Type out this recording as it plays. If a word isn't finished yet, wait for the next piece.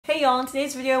Hey y'all, in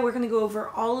today's video we're going to go over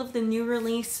all of the new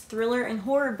release thriller and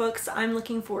horror books I'm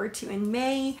looking forward to in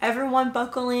May. Everyone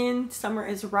buckle in, summer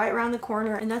is right around the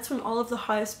corner and that's when all of the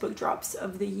hottest book drops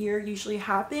of the year usually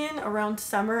happen, around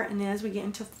summer and then as we get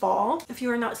into fall. If you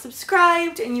are not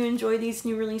subscribed and you enjoy these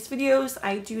new release videos,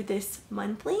 I do this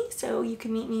monthly, so you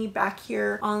can meet me back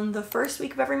here on the first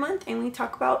week of every month and we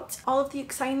talk about all of the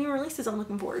exciting new releases I'm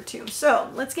looking forward to. So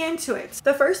let's get into it.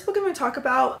 The first book I'm going to talk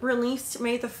about released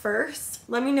May the 1st.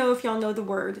 Let me know if y'all know the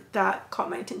word that caught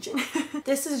my attention.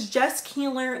 This is Jess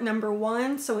Keeler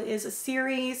 #1, so it is a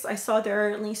series. I saw there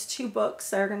are at least 2 books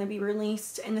that are going to be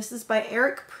released, and this is by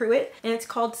Eryk Pruitt, and it's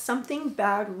called Something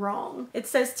Bad Wrong. It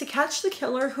says, to catch the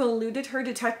killer who eluded her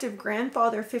detective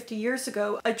grandfather 50 years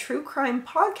ago, a true crime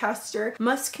podcaster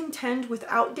must contend with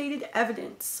outdated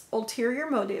evidence, ulterior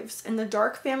motives, and the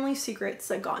dark family secrets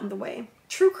that got in the way.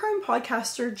 True crime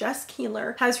podcaster Jess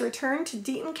Keeler has returned to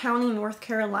Deaton County, North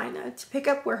Carolina to pick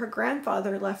up where her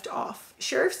grandfather left off.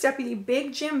 Sheriff's Deputy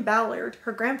Big Jim Ballard,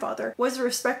 her grandfather, was a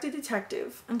respected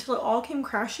detective until it all came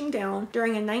crashing down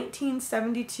during a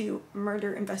 1972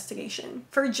 murder investigation.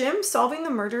 For Jim, solving the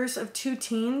murders of 2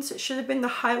 teens should have been the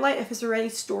highlight of his already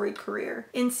storied career.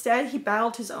 Instead, he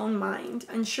battled his own mind,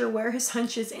 unsure where his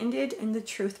hunches ended and the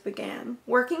truth began.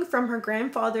 Working from her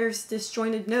grandfather's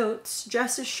disjointed notes,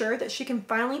 Jess is sure that she can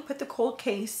finally put the cold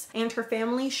case and her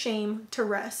family's shame to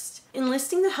rest.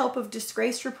 Enlisting the help of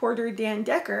disgraced reporter Dan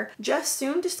Decker, Jess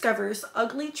soon discovers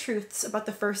ugly truths about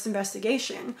the first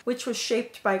investigation, which was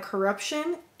shaped by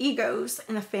corruption, egos,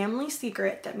 and a family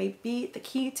secret that may be the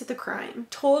key to the crime.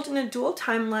 Told in a dual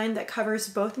timeline that covers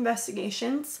both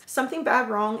investigations, Something Bad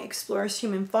Wrong explores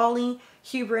human folly,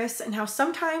 hubris, and how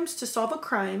sometimes to solve a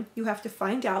crime, you have to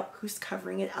find out who's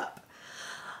covering it up.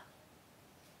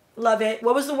 Love it.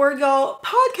 What was the word, y'all?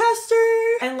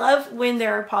 Podcaster! I love when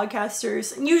there are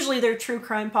podcasters, and usually they're true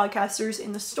crime podcasters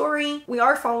in the story. We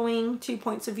are following 2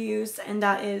 points of views, and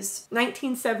that is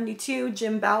 1972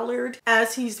 Jim Ballard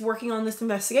as he's working on this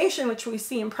investigation, which we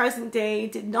see in present day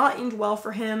did not end well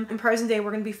for him. In present day,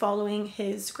 we're going to be following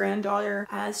his granddaughter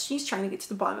as she's trying to get to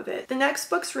the bottom of it. The next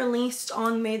book's released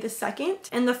on May the 2nd,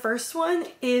 and the first one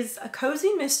is a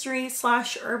cozy mystery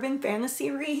 / urban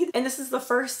fantasy read, and this is the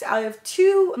first out of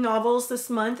 2 novels this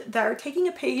month that are taking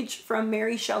a page from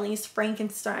Mary Shelley's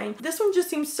Frankenstein. This one just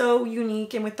seems so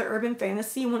unique, and with the urban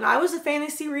fantasy, when I was a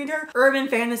fantasy reader, urban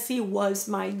fantasy was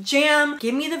my jam.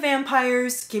 Give me the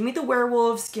vampires, give me the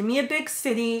werewolves, give me a big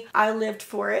city. I lived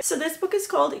for it. So this book is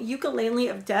called Ukulele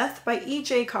of Death by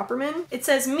E.J. Copperman. It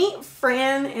says, meet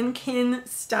Fran and Ken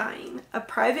Stein, a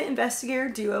private investigator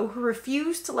duo who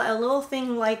refuse to let a little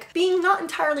thing like being not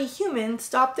entirely human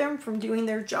stop them from doing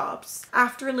their jobs.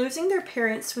 After losing their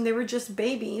parents when they were just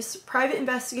babies, private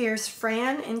investigators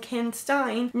Fran and Ken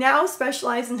Stein now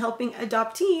specialize in helping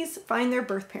adoptees find their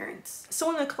birth parents. So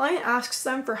when a client asks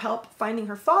them for help finding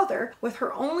her father, with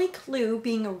her only clue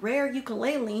being a rare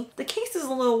ukulele, the case is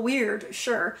a little weird,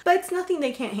 sure, but it's nothing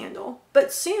they can't handle.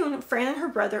 But soon, Fran and her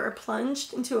brother are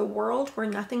plunged into a world where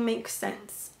nothing makes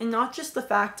sense. And not just the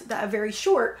fact that a very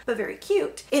short, but very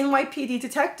cute, NYPD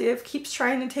detective keeps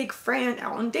trying to take Fran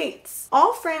out on dates.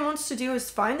 All Fran wants to do is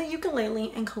find the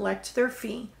ukulele and collect their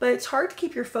fee. But it's hard to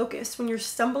keep your focus when you're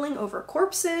stumbling over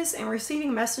corpses and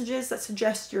receiving messages that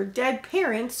suggest your dead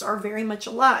parents are very much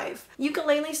alive.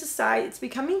 Ukuleles aside, it's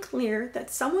becoming clear that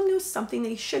someone knows something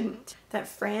they shouldn't. That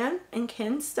Fran and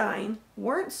Ken Stein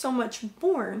weren't so much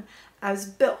born as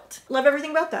built. Love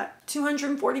everything about that.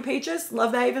 240 pages,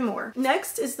 love that even more.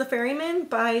 Next is The Ferryman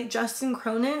by Justin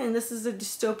Cronin, and this is a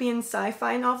dystopian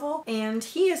sci-fi novel, and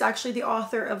he is actually the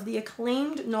author of the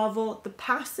acclaimed novel The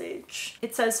Passage.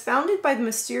 It says, founded by the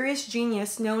mysterious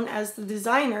genius known as the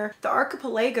Designer, the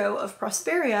archipelago of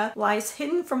Prosperia lies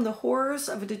hidden from the horrors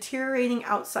of a deteriorating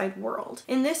outside world.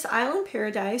 In this island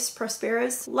paradise,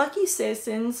 Prospera's lucky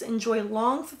citizens enjoy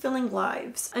long, fulfilling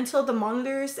lives until the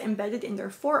monitors embedded in their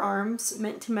forearms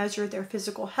meant to measure their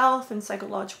physical health and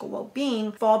psychological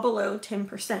well-being fall below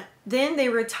 10%. Then they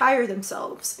retire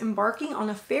themselves, embarking on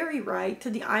a ferry ride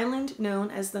to the island known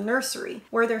as the Nursery,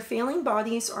 where their failing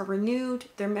bodies are renewed,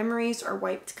 their memories are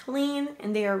wiped clean,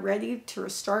 and they are ready to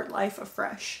restart life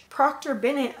afresh. Proctor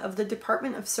Bennett of the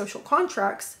Department of Social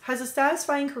Contracts has a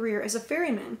satisfying career as a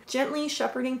ferryman, gently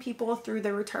shepherding people through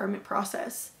their retirement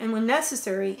process, and when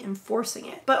necessary, enforcing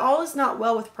it. But all is not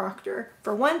well with Proctor.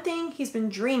 For one thing, he's been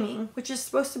dreaming, which is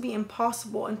supposed to be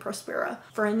impossible in Prospera.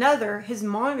 For another, his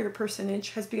monitor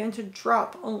percentage has begun to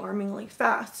drop alarmingly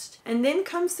fast. And then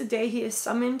comes the day he is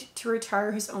summoned to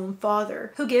retire his own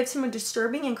father, who gives him a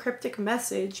disturbing and cryptic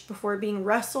message before being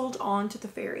wrestled onto the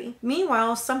ferry.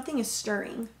 Meanwhile, something is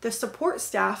stirring. The support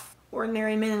staff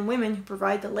Ordinary men and women who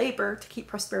provide the labor to keep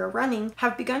Prospero running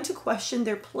have begun to question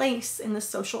their place in the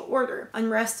social order.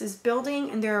 Unrest is building,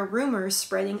 and there are rumors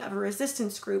spreading of a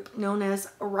resistance group known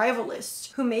as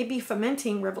Arrivalists who may be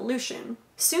fomenting revolution.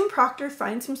 Soon Proctor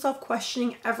finds himself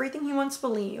questioning everything he once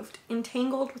believed,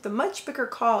 entangled with a much bigger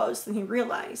cause than he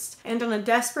realized, and on a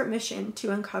desperate mission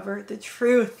to uncover the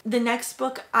truth. The next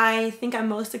book I think I'm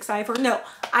most excited for. No,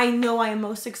 I know I am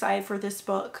most excited for this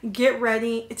book. Get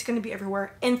ready, it's going to be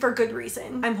everywhere, and for good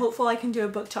reason. I'm hopeful I can do a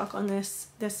book talk on this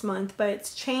month, but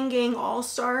it's Chain Gang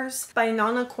All-Stars by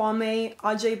Nana Kwame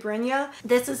Adjei-Brenyah.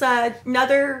 This is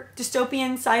another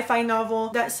dystopian sci-fi novel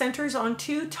that centers on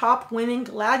two top women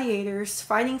gladiators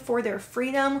fighting for their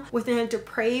freedom within a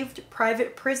depraved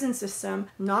private prison system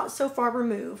not so far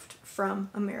removed from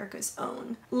America's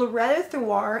own. Loretta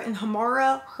Thawar and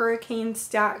Hamara Hurricane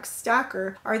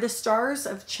Stacker are the stars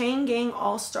of Chain Gang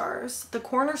All-Stars, the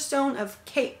cornerstone of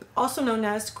CAPE, also known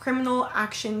as Criminal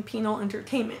Action Penal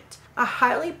Entertainment, a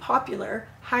highly popular,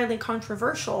 highly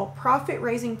controversial,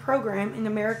 profit-raising program in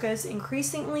America's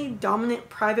increasingly dominant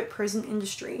private prison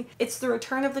industry. It's the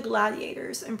return of the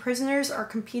gladiators, and prisoners are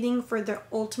competing for their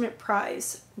ultimate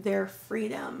prize, their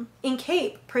freedom. In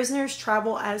CAPE, prisoners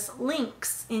travel as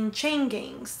links in chain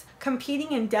gangs,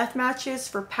 competing in death matches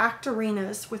for packed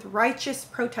arenas with righteous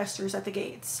protesters at the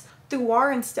gates.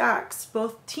 Thawar and Stax,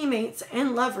 both teammates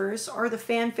and lovers, are the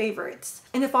fan favorites.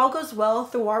 And if all goes well,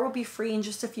 Thawar will be free in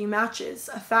just a few matches,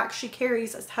 a fact she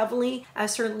carries as heavily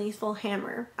as her lethal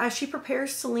hammer. As she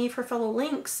prepares to leave her fellow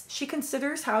links, she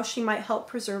considers how she might help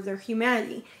preserve their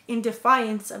humanity in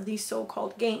defiance of these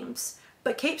so-called games.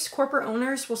 But CAPE's corporate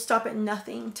owners will stop at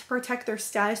nothing to protect their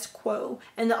status quo,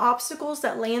 and the obstacles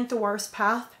that lay in Thawar's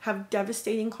path have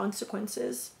devastating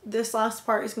consequences. This last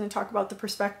part is going to talk about the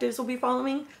perspectives we'll be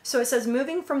following. So it says,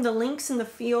 moving from the links in the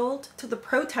field to the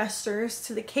protesters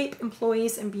to the CAPE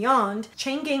employees and beyond,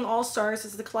 Chain Gang All-Stars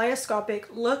is the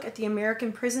kaleidoscopic look at the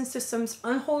American prison system's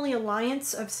unholy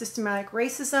alliance of systematic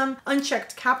racism,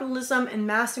 unchecked capitalism, and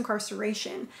mass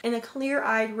incarceration, and a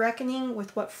clear-eyed reckoning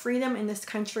with what freedom in this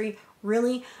country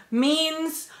really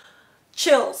means.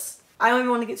 Chills. I don't even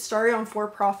want to get started on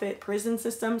for-profit prison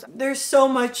systems. There's so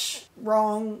much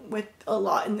wrong with a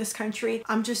lot in this country.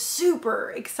 I'm just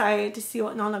super excited to see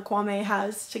what Nana Kwame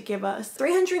has to give us.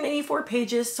 384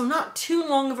 pages, so not too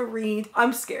long of a read.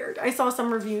 I'm scared. I saw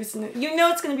some reviews and you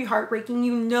know it's going to be heartbreaking.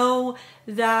 You know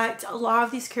that a lot of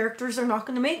these characters are not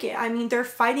going to make it. I mean, they're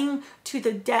fighting to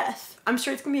the death. I'm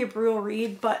sure it's going to be a brutal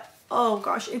read, but oh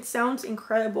gosh, it sounds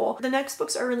incredible. The next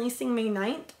books are releasing May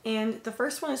 9th, and the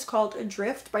first one is called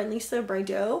Adrift by Lisa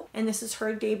Brideau, and this is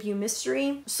her debut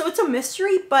mystery. So it's a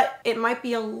mystery, but it might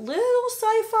be a little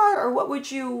sci-fi, or what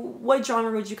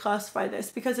genre would you classify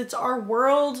this? Because it's our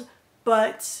world,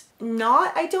 but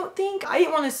not, I don't think. I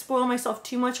didn't want to spoil myself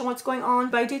too much on what's going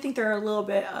on, but I do think there are a little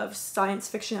bit of science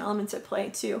fiction elements at play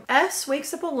too. S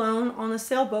wakes up alone on a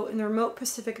sailboat in the remote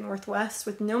Pacific Northwest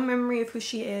with no memory of who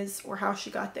she is or how she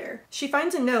got there. She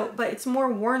finds a note, but it's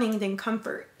more warning than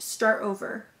comfort. Start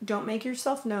over. Don't make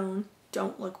yourself known.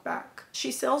 Don't look back.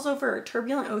 She sails over a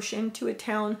turbulent ocean to a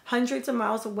town hundreds of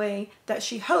miles away that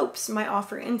she hopes might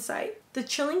offer insight. The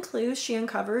chilling clues she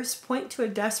uncovers point to a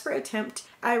desperate attempt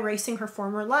at erasing her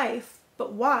former life.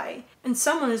 But why? And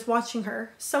someone is watching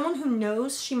her, someone who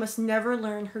knows she must never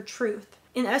learn her truth.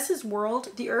 In S's world,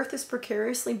 the Earth is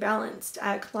precariously balanced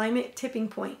at a climate tipping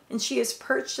point, and she is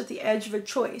perched at the edge of a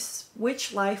choice.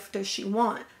 Which life does she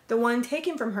want? The one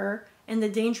taken from her, and the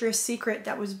dangerous secret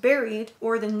that was buried,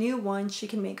 or the new one she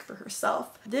can make for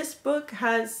herself. This book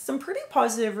has some pretty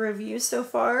positive reviews so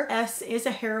far. S is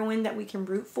a heroine that we can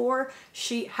root for.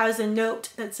 She has a note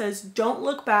that says, don't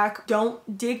look back,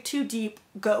 don't dig too deep,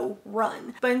 go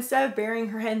run. But instead of burying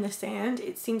her head in the sand,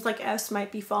 it seems like S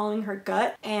might be following her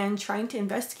gut and trying to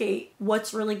investigate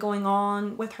what's really going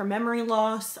on with her memory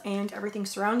loss and everything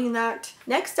surrounding that.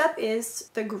 Next up is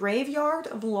The Graveyard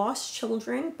of Lost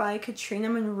Children by Katrina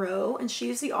Monroe, and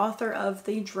she's the author of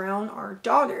They Drown Our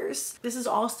Daughters. This is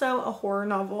also a horror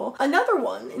novel. Another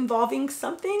one involving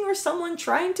something or someone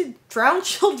trying to drown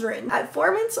children. At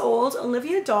 4 months old,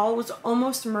 Olivia Dahl was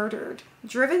almost murdered.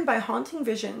 Driven by haunting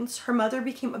visions, her mother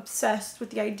became obsessed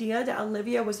with the idea that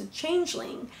Olivia was a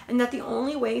changeling and that the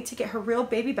only way to get her real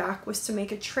baby back was to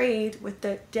make a trade with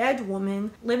the dead woman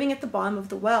living at the bottom of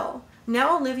the well.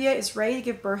 Now Olivia is ready to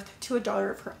give birth to a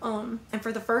daughter of her own, and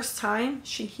for the first time,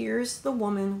 she hears the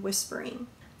woman whispering.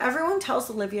 Everyone tells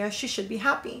Olivia she should be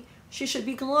happy. She should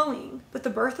be glowing, but the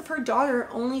birth of her daughter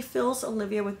only fills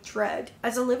Olivia with dread.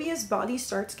 As Olivia's body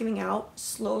starts giving out,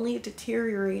 slowly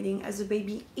deteriorating as the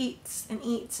baby eats and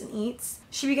eats and eats,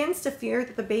 she begins to fear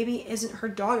that the baby isn't her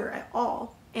daughter at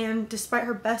all. and despite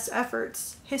her best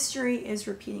efforts, history is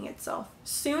repeating itself.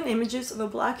 Soon images of a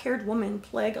black-haired woman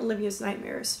plague Olivia's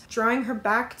nightmares, drawing her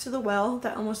back to the well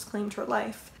that almost claimed her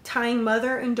life, tying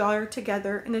mother and daughter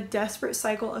together in a desperate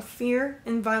cycle of fear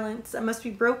and violence that must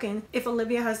be broken if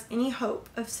Olivia has any hope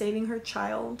of saving her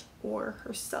child or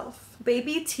herself.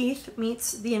 Baby Teeth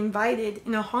meets The Invited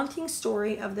in a haunting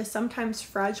story of the sometimes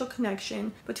fragile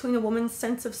connection between a woman's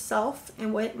sense of self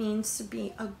and what it means to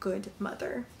be a good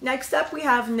mother. Next up, we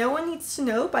have No One Needs to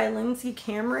Know by Lindsay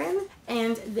Cameron,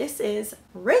 and this is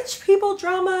rich people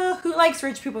drama. Who likes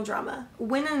rich people drama?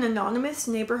 When an anonymous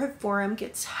neighborhood forum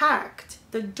gets hacked,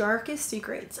 the darkest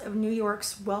secrets of New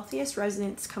York's wealthiest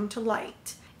residents come to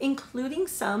light, including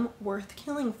some worth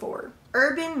killing for.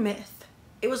 Urban myth.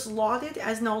 It was lauded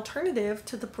as an alternative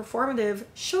to the performative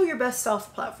show your best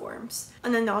self platforms,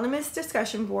 an anonymous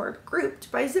discussion board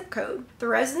grouped by zip code. The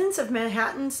residents of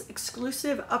Manhattan's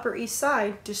exclusive Upper East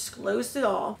Side disclosed it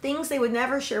all. Things they would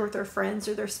never share with their friends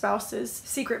or their spouses,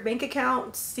 secret bank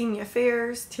accounts, steamy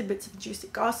affairs, tidbits of juicy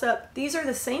gossip. These are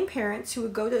the same parents who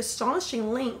would go to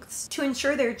astonishing lengths to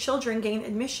ensure their children gain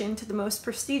admission to the most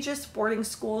prestigious boarding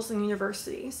schools and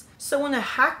universities. So when a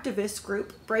hacktivist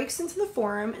group breaks into the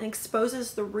forum and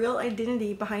exposes the real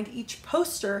identity behind each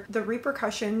poster, the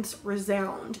repercussions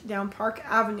resound down Park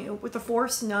Avenue with a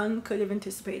force none could have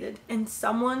anticipated, and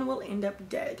someone will end up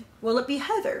dead. Will it be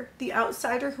Heather, the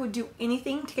outsider who would do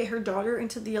anything to get her daughter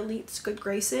into the elite's good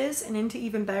graces and into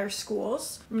even better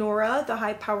schools? Nora, the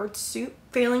high-powered suit,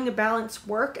 failing to balance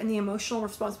work and the emotional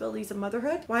responsibilities of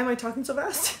motherhood? Why am I talking so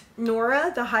fast?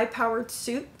 Nora, the high-powered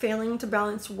suit, failing to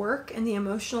balance work and the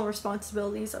emotional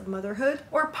responsibilities of motherhood?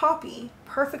 Or Poppy,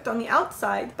 perfect on the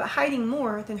outside, but hiding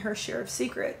more than her share of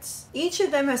secrets? Each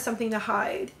of them has something to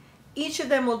hide. Each of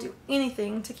them will do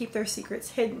anything to keep their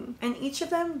secrets hidden, and each of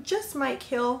them just might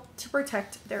kill to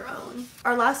protect their own.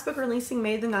 Our last book releasing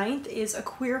May the 9th is a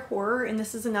queer horror, and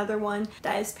this is another one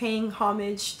that is paying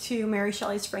homage to Mary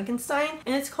Shelley's Frankenstein,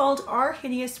 and it's called Our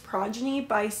Hideous Progeny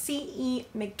by C.E.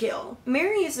 McGill.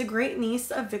 Mary is the great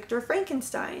niece of Victor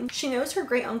Frankenstein. She knows her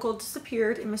great uncle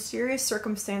disappeared in mysterious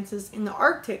circumstances in the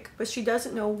Arctic, but she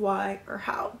doesn't know why or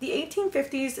how. The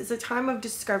 1850s is a time of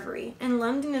discovery, and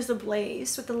London is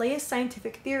ablaze with the latest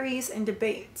scientific theories and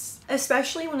debates,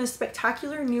 especially when a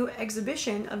spectacular new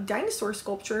exhibition of dinosaur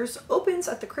sculptures opens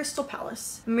at the Crystal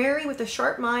Palace. Mary, with a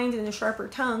sharp mind and a sharper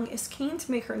tongue, is keen to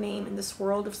make her name in this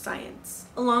world of science,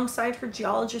 alongside her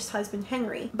geologist husband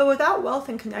Henry. But without wealth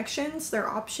and connections, their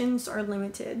options are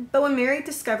limited. But when Mary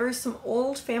discovers some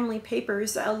old family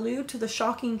papers that allude to the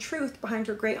shocking truth behind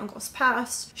her great-uncle's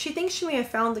past, she thinks she may have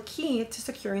found the key to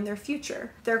securing their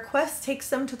future. Their quest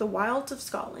takes them to the wilds of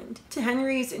Scotland, to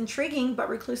Henry's intriguing but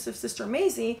reclusive sister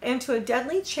Maisie, and to a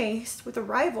deadly chase with a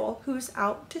rival who's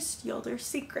out to steal their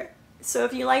secret. So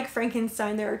if you like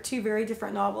Frankenstein, there are two very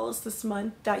different novels this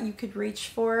month that you could reach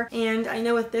for. And I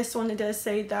know with this one it does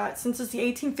say that since it's the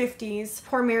 1850s,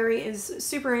 poor Mary is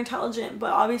super intelligent,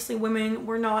 but obviously women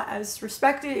were not as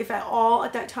respected, if at all,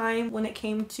 at that time when it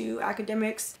came to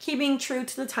academics, keeping true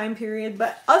to the time period.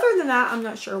 But other than that, I'm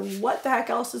not sure what the heck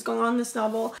else is going on in this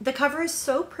novel. The cover is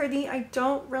so pretty, I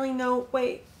don't really know.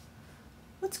 Wait,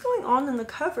 what's going on in the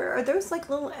cover? Are those like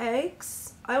little eggs?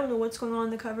 I don't know what's going on in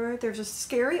the cover. There's a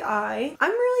scary eye.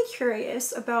 I'm really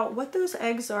curious about what those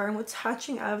eggs are and what's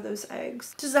hatching out of those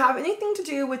eggs. Does it have anything to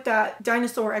do with that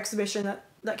dinosaur exhibition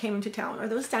that came into town? Are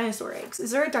those dinosaur eggs?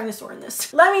 Is there a dinosaur in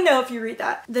this? Let me know if you read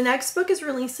that. The next book is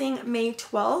releasing May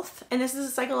 12th, and this is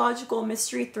a psychological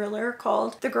mystery thriller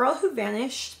called The Girl Who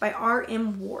Vanished by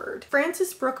R.M. Ward.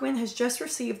 Frances Brookman has just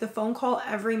received the phone call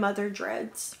every mother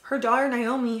dreads. Her daughter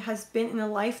Naomi has been in a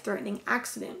life-threatening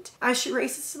accident. As she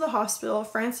races to the hospital,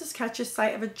 Frances catches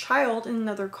sight of a child in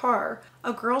another car,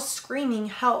 a girl screaming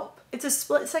help. It's a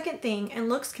split-second thing, and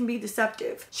looks can be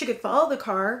deceptive. She could follow the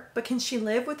car, but can she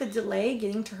live with a delay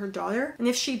getting to her daughter? And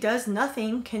if she does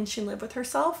nothing, can she live with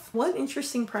herself? What an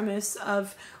interesting premise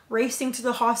of racing to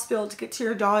the hospital to get to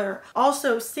your daughter.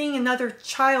 Also, seeing another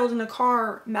child in a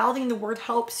car mouthing the word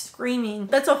help, screaming.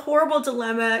 That's a horrible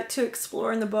dilemma to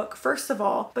explore in the book, first of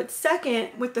all. But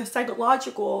second, with the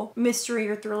psychological mystery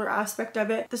or thriller aspect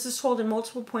of it, this is told in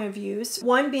multiple point of views.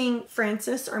 One being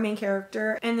Frances, our main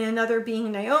character, and then another being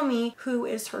Naomi, who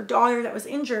is her daughter that was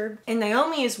injured. And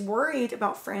Naomi is worried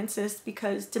about Frances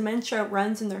because dementia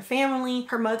runs in their family.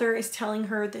 Her mother is telling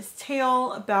her this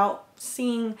tale about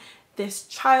seeing this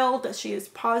child that she is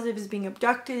positive is being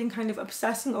abducted and kind of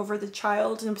obsessing over the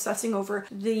child and obsessing over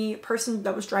the person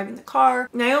that was driving the car.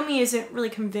 Naomi isn't really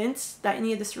convinced that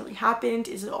any of this really happened.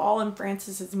 Is it all in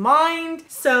Frances's mind?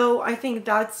 So I think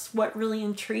that's what really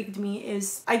intrigued me.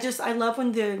 Is I love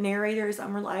when the narrator is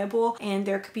unreliable and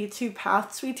there could be two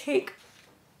paths we take.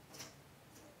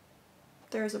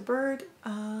 There's a bird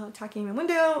attacking my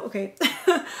window. Okay.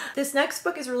 This next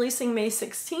book is releasing May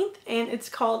 16th and it's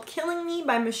called Killing Me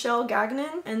by Michelle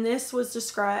Gagnon. And this was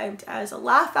described as a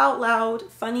laugh out loud,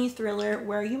 funny thriller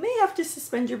where you may have to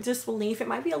suspend your disbelief. It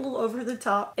might be a little over the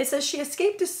top. It says she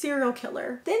escaped a serial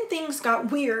killer. Then things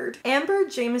got weird. Amber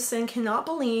Jameson cannot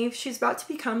believe she's about to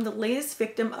become the latest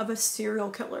victim of a serial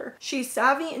killer. She's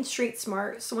savvy and street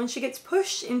smart, so when she gets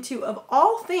pushed into, of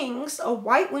all things, a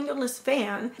white windowless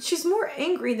van, she's more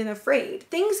angry than afraid.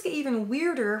 Things get even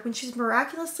weirder when she's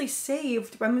miraculously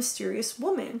saved by a mysterious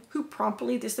woman who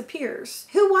promptly disappears.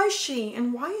 Who was she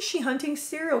and why is she hunting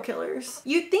serial killers?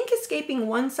 You'd think escaping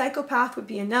one psychopath would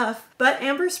be enough, but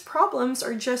Amber's problems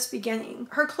are just beginning.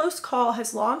 Her close call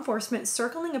has law enforcement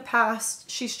circling a past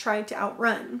she's tried to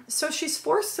outrun. So she's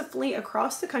forced to flee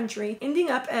across the country, ending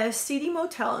up at a seedy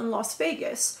motel in Las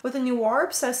Vegas with a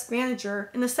noir-obsessed manager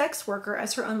and a sex worker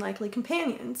as her unlikely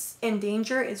companions. And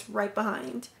danger is right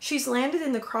behind. She's landed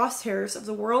in the crosshairs of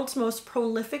the world's most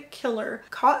prolific killer,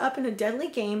 caught up in a deadly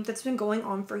game that's been going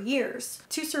on for years.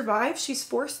 To survive, she's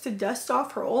forced to dust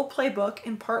off her old playbook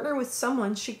and partner with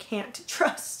someone she can't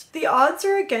trust. The odds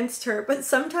are against her, but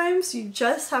sometimes you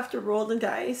just have to roll the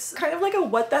dice. Kind of like a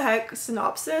what the heck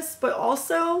synopsis, but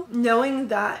also knowing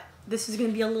that this is going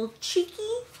to be a little cheeky,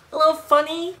 a little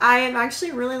funny. I am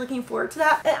actually really looking forward to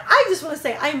that. And I just want to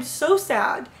say I'm so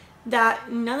sad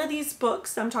that none of these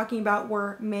books I'm talking about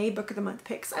were May Book of the Month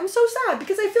picks. I'm so sad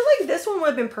because I feel like this one would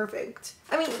have been perfect.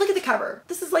 I mean, look at the cover.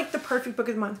 This is like the perfect Book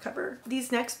of the Month cover.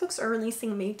 These next books are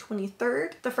releasing May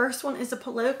 23rd. The first one is a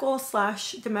political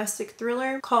 / domestic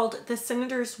thriller called The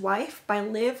Senator's Wife by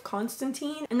Liv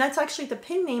Constantine. And that's actually the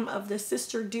pen name of the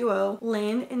sister duo,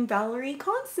 Lynn and Valerie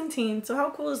Constantine. So how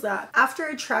cool is that? After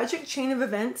a tragic chain of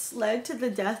events led to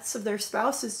the deaths of their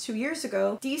spouses 2 years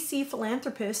ago, DC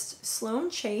philanthropist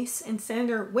Sloane Chase and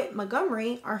Senator Whit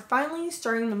Montgomery are finally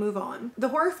starting to move on. The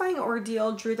horrifying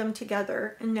ordeal drew them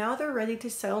together, and now they're ready to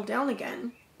settle down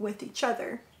again with each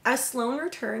other. As Sloane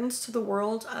returns to the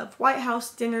world of White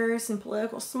House dinners and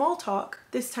political small talk,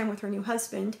 this time with her new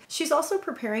husband, she's also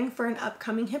preparing for an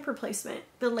upcoming hip replacement,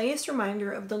 the latest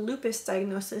reminder of the lupus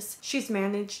diagnosis she's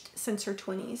managed since her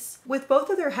 20s. With both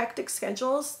of their hectic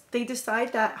schedules, they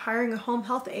decide that hiring a home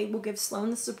health aide will give Sloane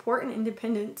the support and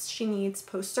independence she needs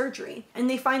post-surgery, and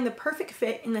they find the perfect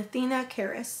fit in Athena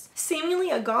Karras. Seemingly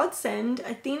a godsend,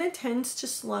 Athena tends to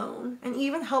Sloane and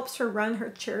even helps her run her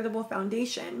charitable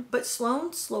foundation, but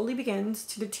Sloane slowly begins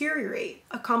to deteriorate.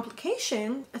 A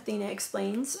complication, Athena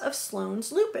explains, of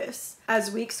Sloane's lupus.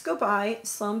 As weeks go by,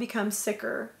 Sloane becomes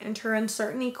sicker, and her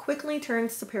uncertainty quickly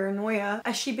turns to paranoia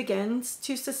as she begins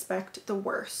to suspect the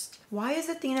worst. Why is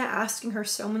Athena asking her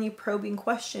so many probing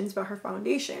questions about her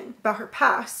foundation, about her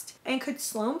past? And could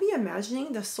Sloane be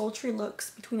imagining the sultry looks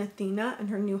between Athena and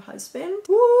her new husband?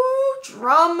 Woo,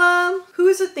 drama! Who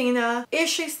is Athena? Is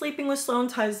she sleeping with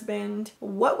Sloane's husband?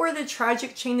 What were the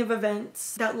tragic chain of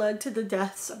events that led to the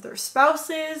deaths of their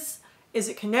spouses? Is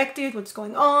it connected? What's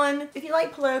going on? If you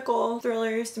like political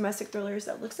thrillers, domestic thrillers,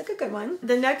 that looks like a good one.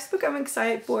 The next book I'm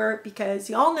excited for because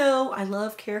y'all know I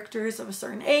love characters of a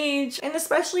certain age, and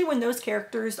especially when those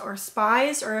characters are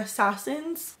spies or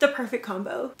assassins, the perfect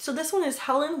combo. So this one is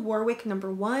Helen Warwick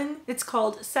 #1. It's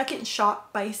called Second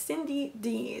Shot by Cindy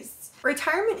Dees.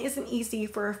 Retirement isn't easy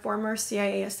for a former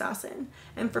CIA assassin,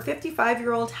 and for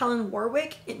 55-year-old Helen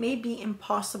Warwick, it may be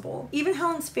impossible. Even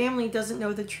Helen's family doesn't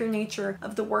know the true nature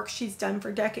of the work she's done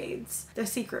for decades. The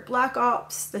secret black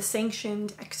ops, the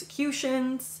sanctioned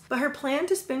executions, but her plan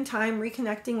to spend time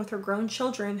reconnecting with her grown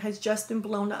children has just been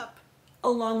blown up,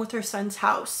 along with her son's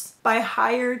house, by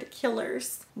hired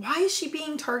killers. Why is she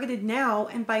being targeted now,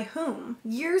 and by whom?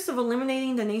 Years of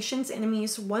eliminating the nation's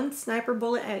enemies one sniper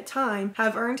bullet at a time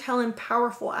have earned Helen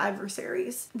powerful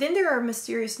adversaries. Then there are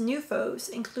mysterious new foes,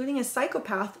 including a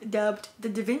psychopath dubbed the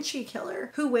Da Vinci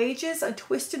Killer, who wages a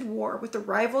twisted war with a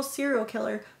rival serial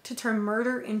killer to turn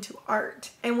murder into art.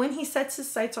 And when he sets his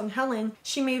sights on Helen,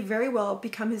 she may very well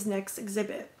become his next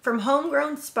exhibit. From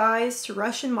homegrown spies to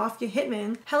Russian mafia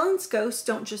hitmen, Helen's ghosts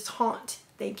don't just haunt,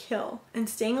 they kill. And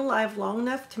staying alive long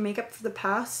enough to make up for the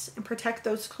past and protect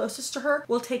those closest to her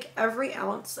will take every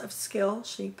ounce of skill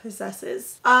she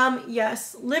possesses.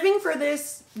 Yes, living for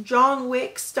this John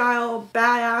Wick style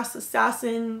badass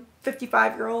assassin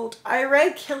 55-year-old. I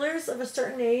read Killers of a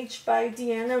Certain Age by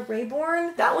Deanna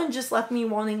Raybourn. That one just left me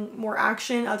wanting more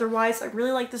action. Otherwise, I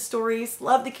really like the stories,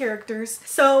 love the characters.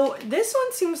 So this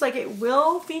one seems like it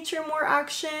will feature more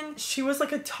action. She was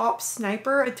like a top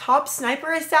sniper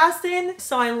assassin.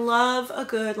 So I love a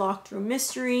good locked room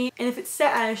mystery. And if it's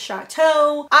set at a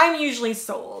chateau, I'm usually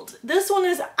sold. This one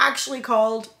is actually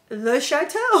called The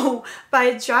Chateau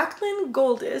by Jaclyn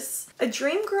Goldis. A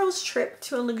dream girl's trip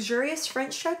to a luxurious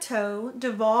French chateau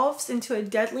devolves into a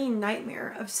deadly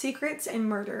nightmare of secrets and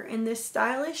murder in this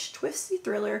stylish, twisty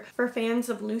thriller for fans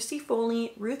of Lucy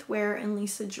Foley, Ruth Ware, and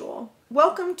Lisa Jewell.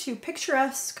 Welcome to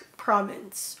picturesque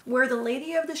Provence, where the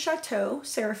lady of the chateau,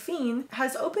 Seraphine,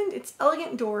 has opened its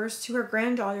elegant doors to her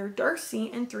granddaughter Darcy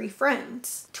and 3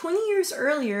 friends. 20 years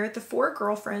earlier, the 4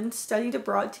 girlfriends studied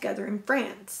abroad together in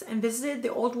France and visited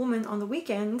the old woman on the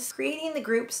weekends, creating the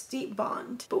group's deep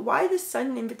bond. But why this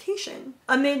sudden invitation?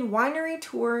 Amid winery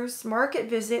tours,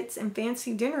 market visits, and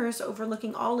fancy dinners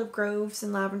overlooking olive groves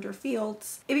and lavender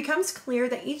fields, it becomes clear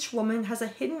that each woman has a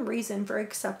hidden reason for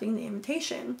accepting the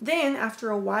invitation. Then, after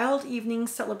a wild evening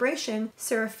celebration,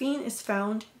 Seraphine is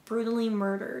found brutally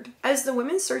murdered. As the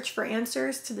women search for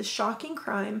answers to the shocking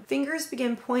crime, fingers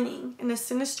begin pointing and a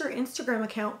sinister Instagram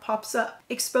account pops up,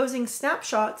 exposing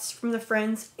snapshots from the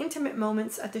friends' intimate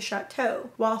moments at the chateau,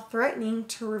 while threatening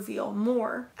to reveal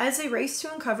more. As they race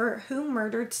to uncover who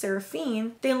murdered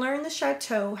Seraphine, they learn the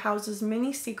chateau houses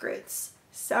many secrets,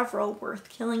 several worth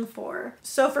killing for.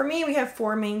 So for me, we have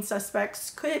 4 main suspects.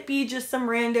 Could it be just some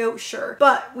rando? Sure.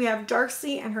 But we have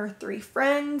Darcy and her 3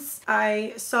 friends.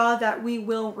 I saw that we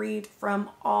will read from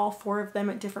all 4 of them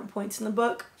at different points in the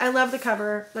book. I love the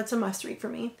cover. That's a must read for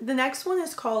me. The next one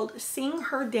is called Seeing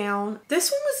Her Down.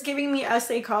 This one was giving me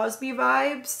S.A. Cosby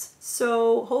vibes,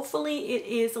 so hopefully it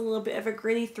is a little bit of a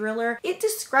gritty thriller. It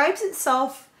describes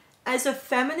itself as a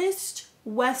feminist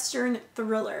Western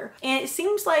thriller, and it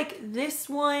seems like this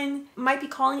one might be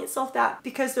calling itself that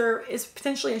because there is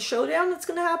potentially a showdown that's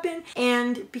going to happen,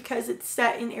 and because it's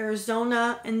set in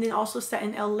Arizona and then also set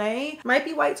in LA, might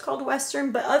be why it's called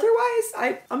Western. But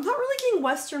otherwise, I'm not really getting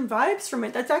Western vibes from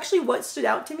it. That's actually what stood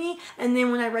out to me. And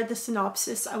then when I read the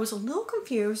synopsis, I was a little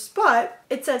confused, but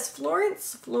it says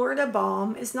Florence, Florida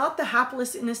Balm is not the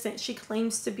hapless innocent she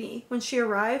claims to be when she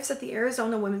arrives at the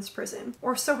Arizona women's prison,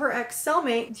 or so her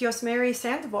ex-cellmate Diosmary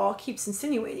Sandoval keeps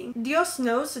insinuating. Dios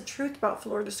knows the truth about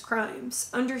Florida's crimes,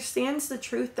 understands the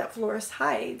truth that Flores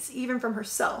hides, even from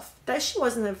herself, that she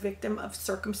wasn't a victim of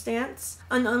circumstance,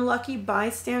 an unlucky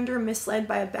bystander misled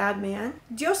by a bad man.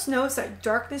 Dios knows that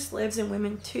darkness lives in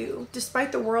women too,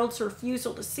 despite the world's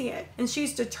refusal to see it, and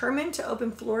she's determined to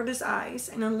open Florida's eyes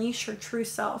and unleash her true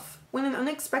self. When an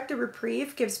unexpected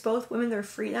reprieve gives both women their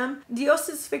freedom,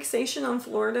 Dios's fixation on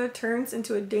Florida turns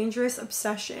into a dangerous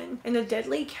obsession, and a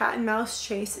deadly cat-and-mouse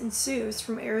chase ensues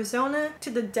from Arizona to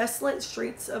the desolate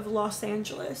streets of Los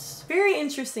Angeles. Very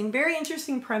interesting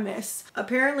premise.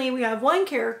 Apparently we have one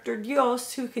character,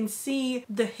 Dios, who can see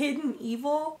the hidden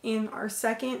evil in our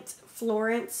second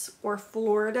Florence or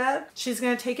Florida. She's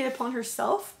going to take it upon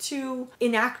herself to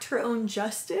enact her own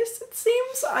justice, it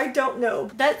seems. I don't know.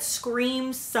 That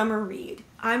screams summer read.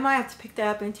 I might have to pick that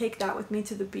up and take that with me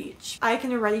to the beach. I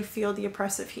can already feel the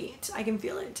oppressive heat. I can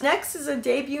feel it. Next is a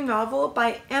debut novel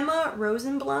by Emma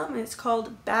Rosenblum, and it's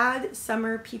called Bad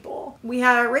Summer People. We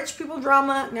had our rich people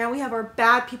drama, now we have our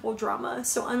bad people drama.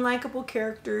 So unlikable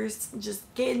characters just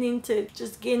getting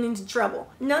into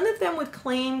trouble. None of them would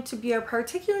claim to be a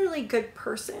particularly good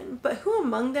person, but who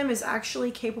among them is actually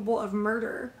capable of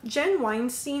murder? Jen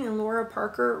Weinstein and Laura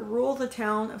Parker rule the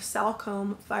town of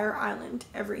Salcombe, Fire Island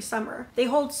every summer.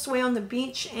 They hold sway on the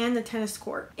beach and the tennis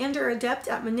court, and are adept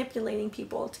at manipulating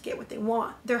people to get what they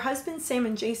want. Their husbands Sam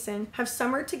and Jason have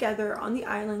summered together on the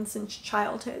island since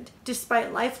childhood,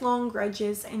 despite lifelong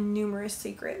grudges and numerous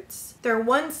secrets. Their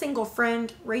one single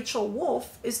friend, Rachel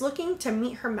Wolf, is looking to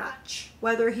meet her match,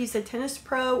 whether he's a tennis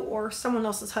pro or someone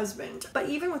else's husband. But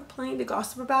even with plenty to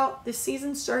gossip about, this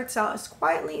season starts out as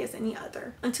quietly as any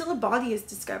other, until a body is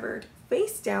discovered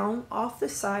face down off the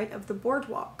side of the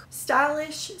boardwalk.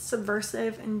 Stylish,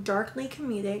 subversive, and darkly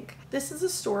comedic, this is a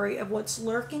story of what's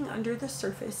lurking under the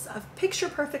surface of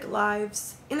picture-perfect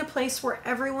lives in a place where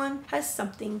everyone has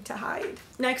something to hide.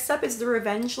 Next up is The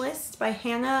Revenge List by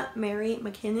Hannah Mary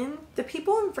McKinnon. The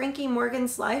people in Frankie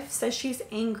Morgan's life says she's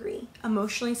angry,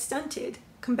 emotionally stunted,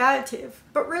 combative,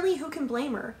 but really who can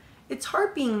blame her? It's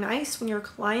hard being nice when your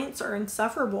clients are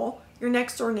insufferable, your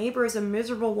next door neighbor is a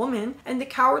miserable woman, and the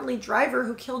cowardly driver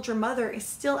who killed your mother is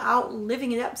still out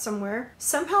living it up somewhere.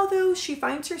 Somehow though, she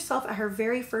finds herself at her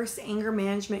very first anger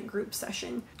management group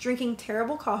session, drinking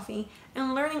terrible coffee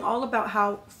and learning all about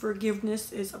how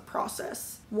forgiveness is a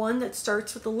process. One that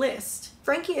starts with a list.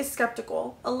 Frankie is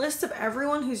skeptical. A list of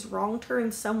everyone who's wronged her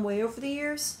in some way over the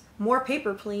years? More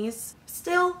paper, please.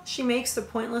 Still, she makes the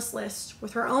pointless list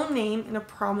with her own name in a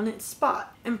prominent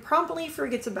spot and promptly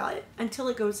forgets about it until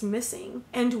it goes missing.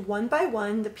 And one by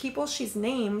one, the people she's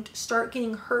named start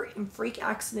getting hurt in freak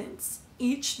accidents,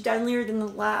 each deadlier than the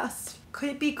last. Could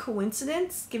it be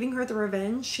coincidence, giving her the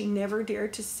revenge she never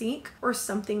dared to seek, or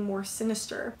something more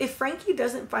sinister? If Frankie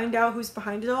doesn't find out who's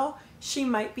behind it all, she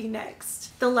might be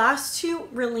next. The last two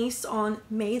released on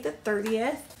May the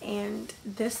 30th, and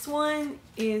this one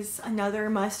is another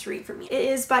must read for me. It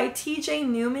is by TJ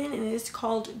Newman and it is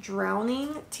called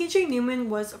Drowning. TJ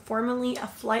Newman was formerly a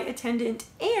flight attendant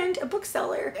and a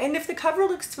bookseller. And if the cover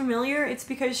looks familiar, it's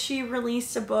because she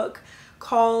released a book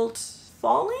called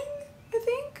Falling, I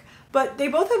think? But they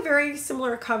both have very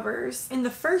similar covers. In the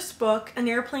first book, an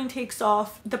airplane takes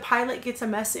off. The pilot gets a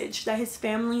message that his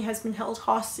family has been held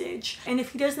hostage, and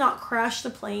if he does not crash the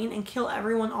plane and kill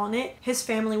everyone on it, his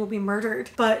family will be murdered.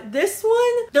 But this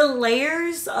one, the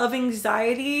layers of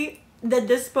anxiety that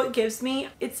this book gives me,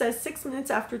 it says 6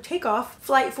 minutes after takeoff,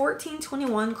 Flight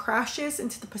 1421 crashes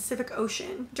into the Pacific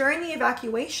Ocean. During the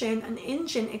evacuation, an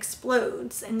engine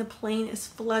explodes and the plane is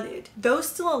flooded. Those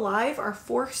still alive are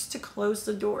forced to close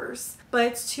the doors, but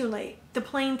it's too late. The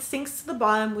plane sinks to the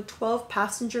bottom with 12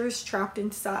 passengers trapped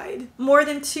inside. More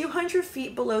than 200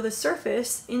 feet below the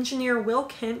surface, engineer Will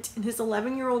Kent and his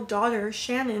 11-year-old daughter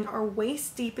Shannon are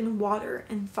waist deep in water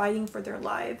and fighting for their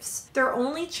lives. Their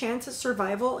only chance at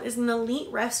survival is an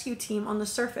elite rescue team on the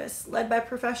surface, led by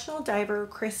professional diver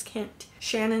Chris Kent,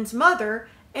 Shannon's mother,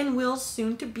 and Will's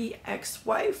soon-to-be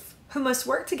ex-wife, who must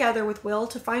work together with Will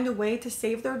to find a way to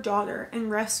save their daughter and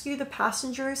rescue the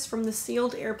passengers from the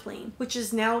sealed airplane, which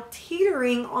is now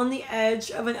teetering on the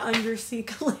edge of an undersea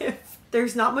cliff.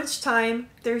 There's not much time,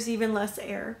 there's even less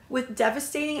air. With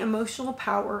devastating emotional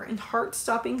power and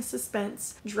heart-stopping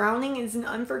suspense, Drowning is an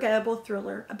unforgettable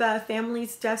thriller about a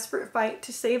family's desperate fight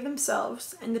to save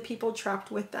themselves and the people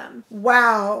trapped with them.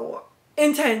 Wow!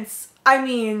 Intense. I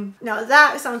mean, now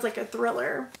that sounds like a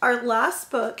thriller. Our last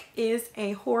book is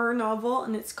a horror novel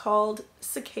and it's called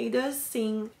Cicadas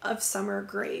Sing of Summer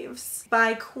Graves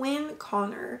by Quinn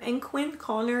Connor. And Quinn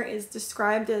Connor is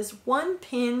described as one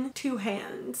pen, two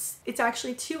hands. It's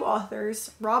actually two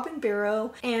authors, Robin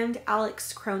Barrow and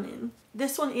Alex Cronin.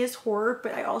 This one is horror,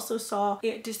 but I also saw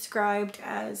it described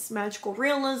as magical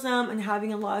realism and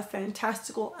having a lot of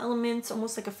fantastical elements,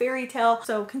 almost like a fairy tale.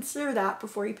 So consider that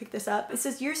before you pick this up. It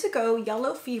says, years ago,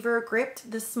 yellow fever gripped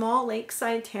the small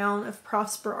lakeside town of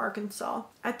Prosper, Arkansas.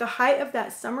 At the height of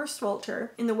that summer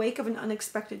swelter, in the wake of an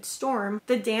unexpected storm,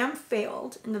 the dam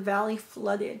failed and the valley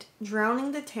flooded,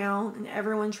 drowning the town and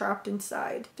everyone trapped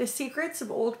inside. The secrets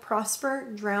of old Prosper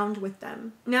drowned with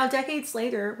them. Now, decades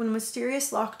later, when a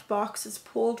mysterious locked box is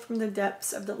pulled from the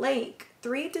depths of the lake,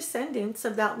 3 descendants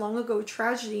of that long ago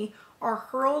tragedy are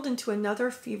hurled into another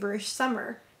feverish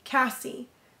summer. Cassie,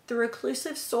 the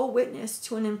reclusive sole witness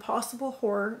to an impossible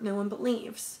horror no one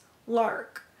believes.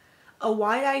 Lark, a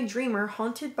wide-eyed dreamer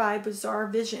haunted by bizarre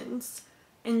visions.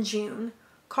 And June,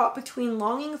 caught between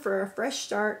longing for a fresh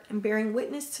start and bearing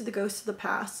witness to the ghosts of the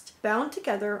past. Bound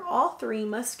together, all 3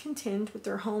 must contend with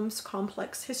their home's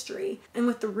complex history, and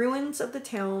with the ruins of the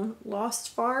town lost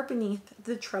far beneath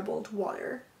the troubled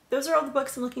water. Those are all the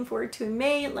books I'm looking forward to in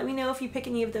May. Let me know if you pick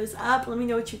any of those up. Let me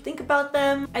know what you think about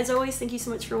them. As always, thank you so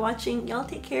much for watching. Y'all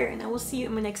take care, and I will see you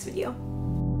in my next video.